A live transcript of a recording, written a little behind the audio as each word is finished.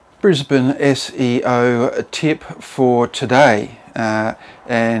Brisbane SEO tip for today,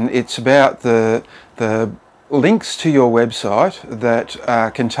 and it's about the links to your website that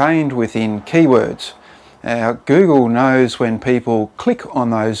are contained within keywords. Google knows when people click on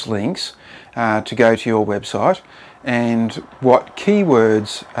those links to go to your website and what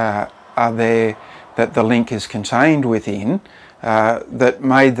keywords are there that the link is contained within that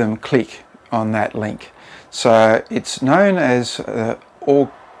made them click on that link. So it's known as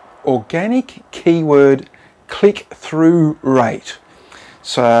organic keyword click-through rate.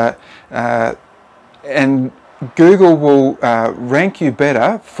 So and Google will rank you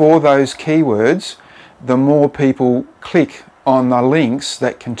better for those keywords the more people click on the links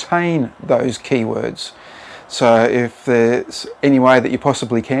that contain those keywords. So if there's any way that you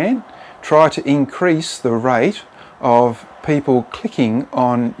possibly can, try to increase the rate of people clicking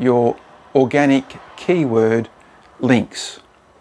on your organic keyword links.